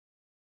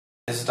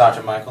This is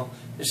Dr. Michael.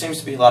 There seems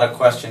to be a lot of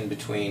question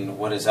between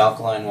what is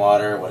alkaline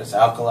water, what is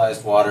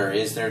alkalized water,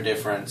 is there a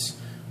difference,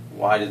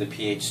 why do the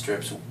pH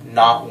strips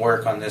not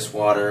work on this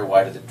water,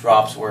 why do the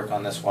drops work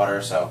on this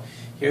water. So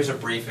here's a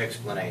brief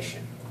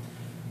explanation.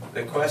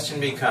 The question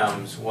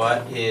becomes,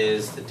 what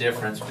is the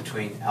difference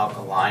between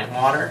alkaline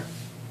water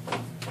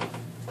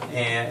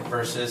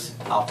versus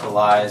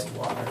alkalized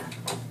water?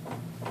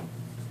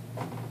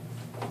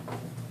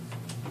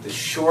 The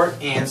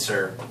short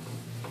answer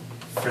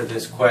for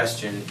this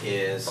question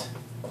is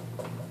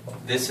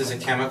this is a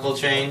chemical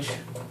change,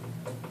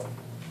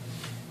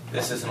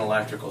 this is an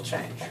electrical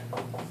change.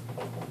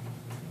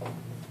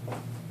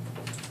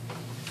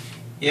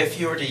 If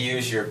you were to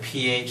use your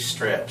pH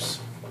strips,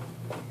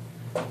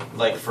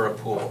 like for a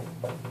pool,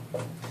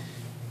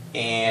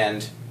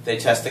 and they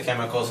test the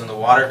chemicals and the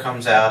water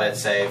comes out at,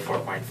 say,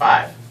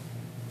 4.5.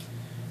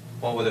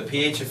 Well, with a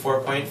pH of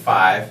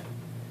 4.5,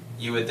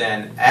 you would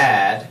then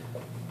add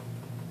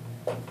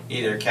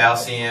either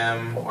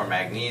calcium or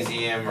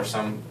magnesium or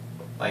some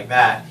like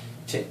that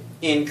to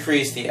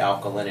increase the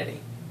alkalinity.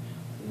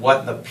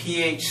 What the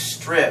pH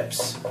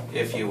strips,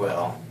 if you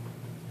will,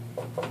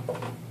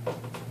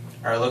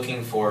 are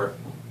looking for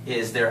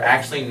is they're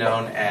actually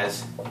known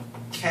as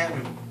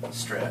chem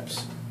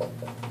strips,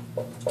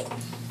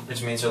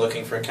 which means they're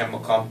looking for a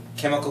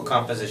chemical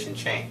composition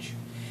change.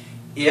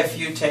 If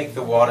you take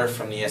the water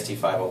from the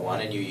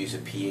SD501 and you use a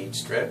pH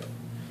strip,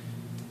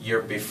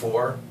 your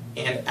before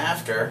and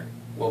after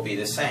will be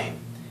the same.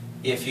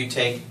 If you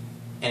take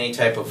any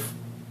type of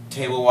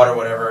table water,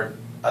 whatever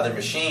other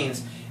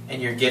machines,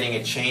 and you're getting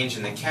a change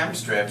in the chem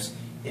strips,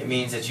 it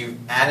means that you've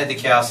added the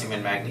calcium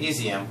and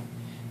magnesium,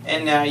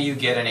 and now you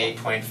get an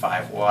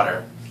 8.5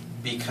 water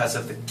because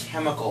of the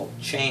chemical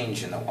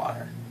change in the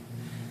water.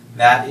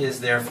 That is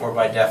therefore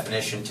by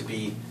definition to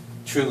be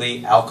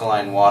truly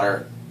alkaline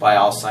water by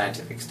all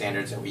scientific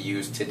standards that we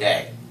use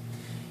today.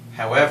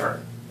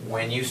 However,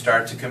 when you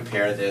start to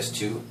compare this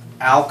to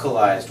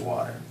alkalized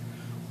water,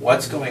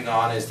 what's going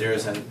on is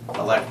there's an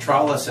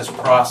electrolysis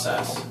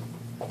process,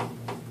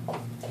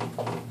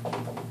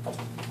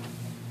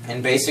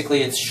 and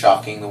basically it's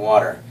shocking the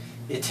water.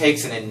 It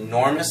takes an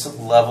enormous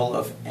level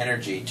of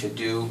energy to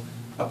do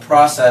a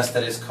process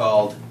that is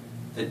called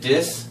the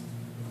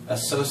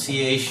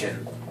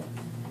dissociation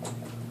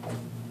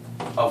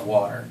of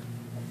water.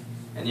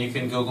 And you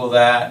can Google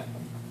that.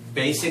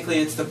 Basically,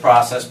 it's the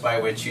process by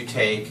which you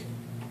take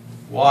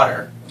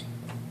water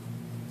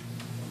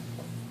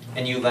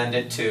and you lend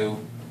it to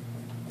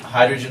a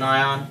hydrogen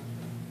ion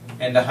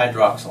and a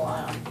hydroxyl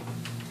ion.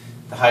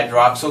 The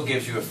hydroxyl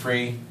gives you a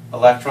free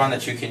electron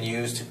that you can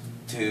use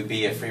to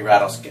be a free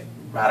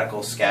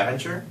radical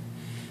scavenger.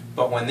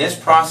 But when this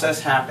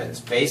process happens,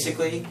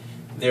 basically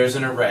there's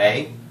an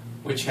array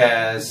which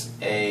has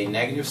a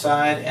negative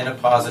side and a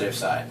positive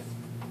side.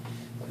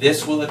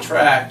 This will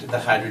attract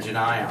the hydrogen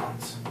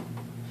ions.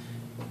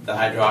 The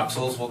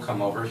hydroxyls will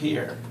come over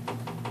here.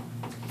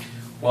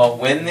 Well,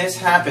 when this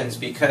happens,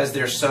 because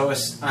they're so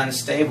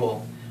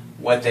unstable,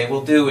 what they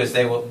will do is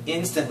they will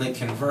instantly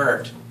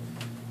convert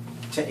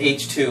to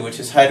H2, which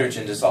is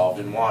hydrogen dissolved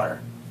in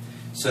water.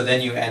 So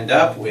then you end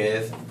up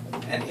with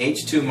an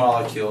H2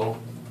 molecule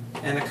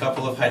and a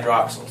couple of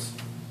hydroxyls.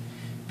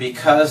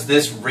 Because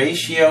this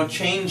ratio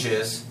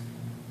changes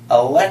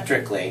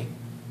electrically,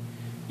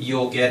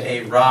 you'll get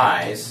a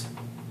rise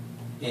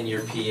in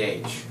your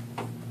pH.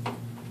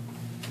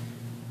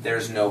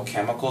 There's no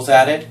chemicals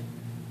added.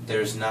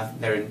 There's nothing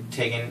they're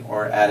taken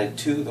or added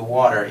to the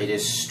water. It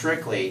is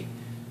strictly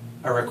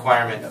a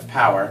requirement of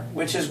power,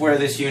 which is where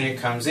this unit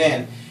comes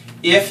in.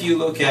 If you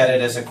look at it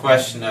as a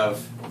question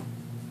of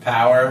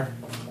power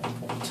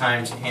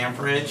times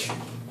amperage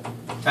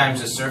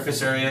times the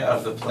surface area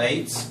of the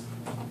plates,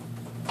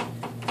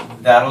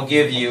 that'll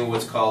give you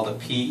what's called a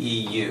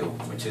PEU,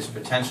 which is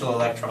potential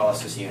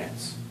electrolysis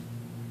units.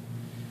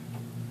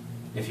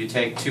 If you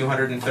take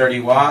 230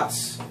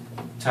 watts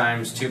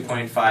times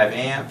 2.5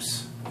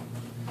 amps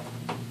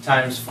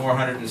times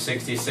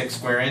 466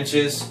 square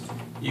inches,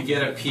 you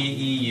get a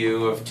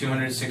PEU of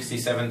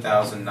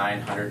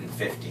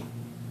 267,950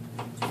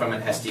 from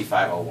an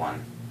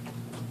SD501.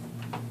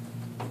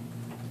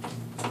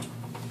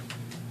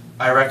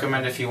 I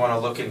recommend, if you want to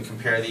look and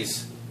compare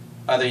these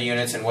other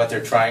units and what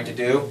they're trying to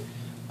do,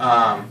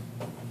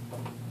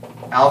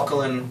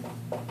 Alkaline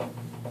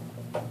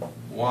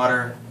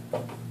Water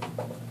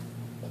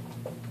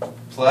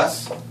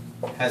Plus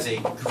has a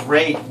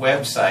great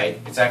website.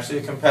 It's actually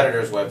a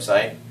competitor's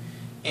website,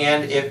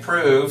 and it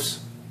proves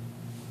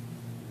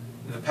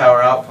the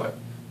power output.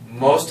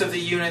 Most of the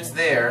units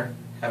there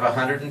have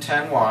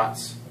 110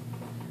 watts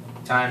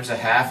times a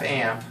half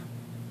amp,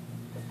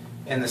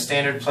 and the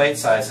standard plate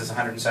size is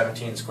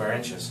 117 square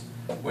inches,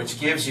 which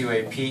gives you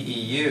a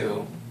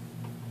PEU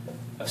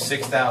of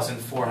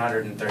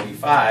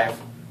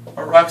 6,435,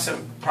 or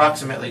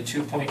approximately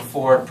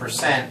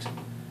 2.4%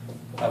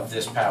 of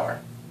this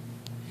power.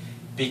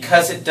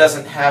 Because it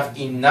doesn't have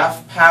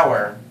enough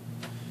power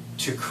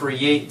to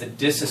create the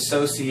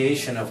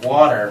dissociation of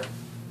water,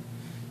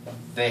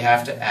 they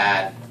have to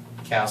add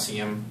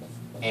calcium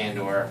and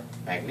or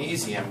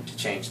magnesium to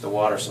change the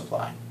water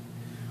supply.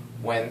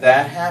 When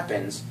that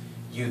happens,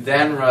 you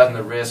then run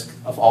the risk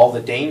of all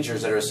the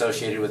dangers that are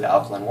associated with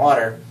alkaline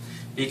water,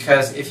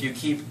 because if you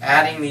keep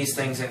adding these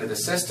things into the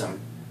system,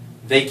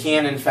 they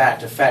can in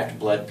fact affect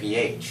blood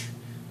pH.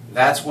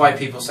 That's why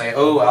people say,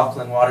 oh,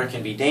 alkaline water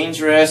can be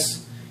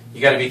dangerous,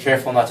 you got to be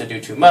careful not to do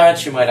too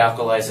much, you might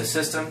alkalize the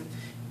system.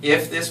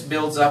 If this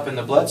builds up in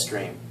the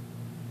bloodstream,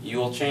 you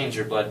will change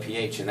your blood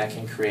pH, and that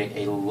can create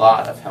a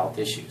lot of health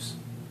issues.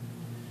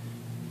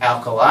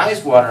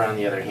 Alkalized water, on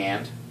the other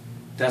hand,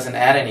 doesn't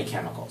add any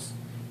chemicals.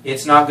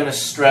 It's not going to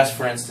stress,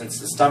 for instance,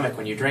 the stomach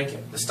when you drink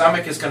it. The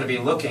stomach is going to be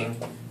looking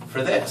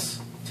for this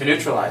to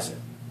neutralize it.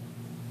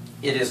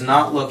 It is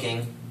not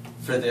looking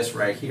for this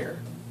right here.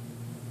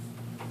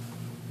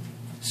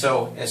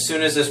 So as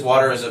soon as this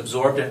water is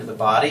absorbed into the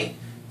body,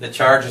 the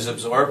charge is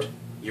absorbed,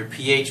 your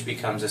pH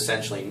becomes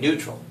essentially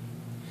neutral.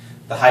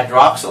 The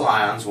hydroxyl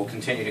ions will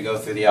continue to go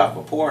through the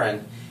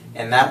aquaporin,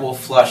 and that will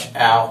flush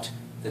out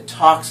the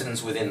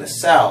toxins within the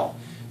cell,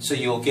 so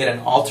you'll get an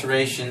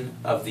alteration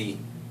of the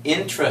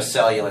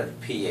intracellular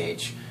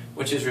pH,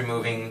 which is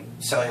removing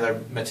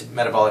cellular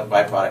metabolic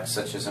byproducts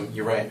such as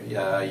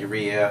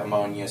urea,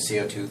 ammonia,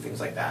 CO2, things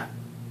like that.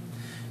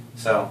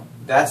 So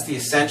that's the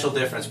essential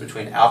difference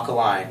between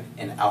alkaline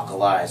and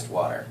alkalized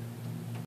water.